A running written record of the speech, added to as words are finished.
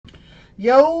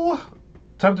Yo,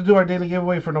 time to do our daily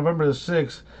giveaway for November the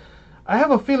 6th. I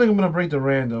have a feeling I'm going to break the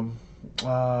random.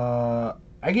 I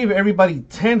gave everybody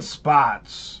 10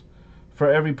 spots for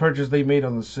every purchase they made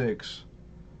on the 6th.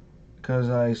 Because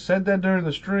I said that during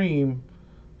the stream,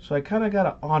 so I kind of got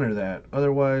to honor that.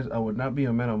 Otherwise, I would not be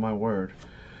a man of my word.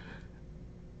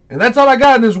 And that's all I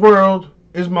got in this world,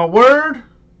 is my word.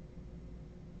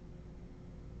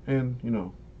 And, you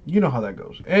know how that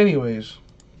goes. Anyways,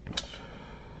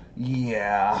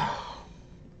 yeah.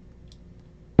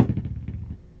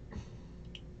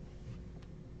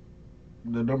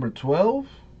 The number 12.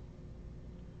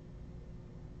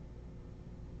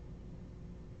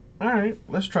 Alright,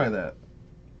 let's try that.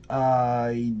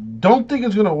 I don't think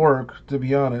it's going to work, to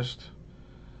be honest.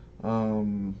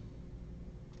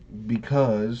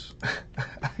 Because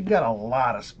I got a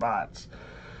lot of spots.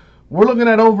 We're looking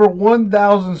at over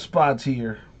 1,000 spots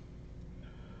here.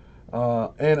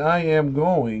 And I am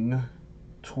going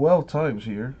 12 times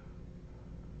here.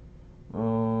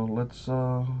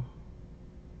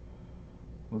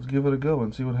 Let's give it a go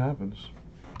and see what happens.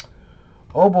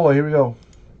 Oh boy, here we go.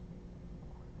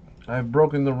 I've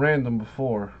broken the random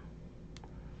before.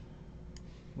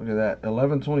 Look at that,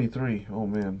 1123. Oh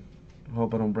man, I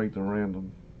hope I don't break the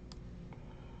random.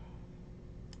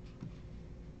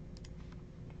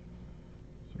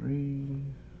 Three.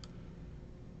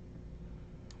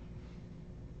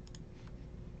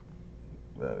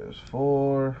 That is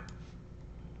 4.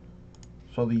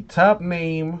 So the top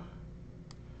name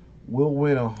will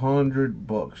win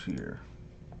 $100 here.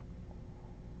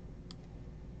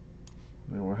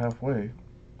 And we're halfway.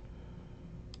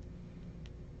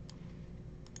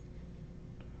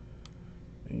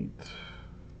 8,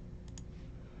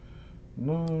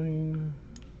 9,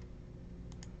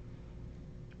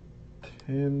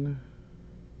 10,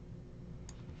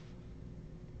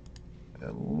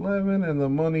 11, and the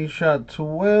money shot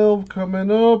 12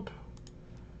 coming up.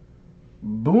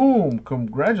 Boom!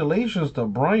 Congratulations to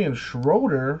Brian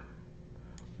Schroeder.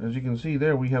 As you can see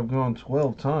there, we have gone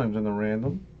 12 times in the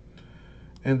random.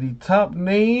 And the top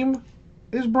name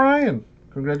is Brian.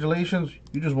 Congratulations.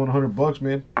 You just won $100,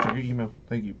 man. Check your email.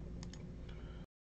 Thank you.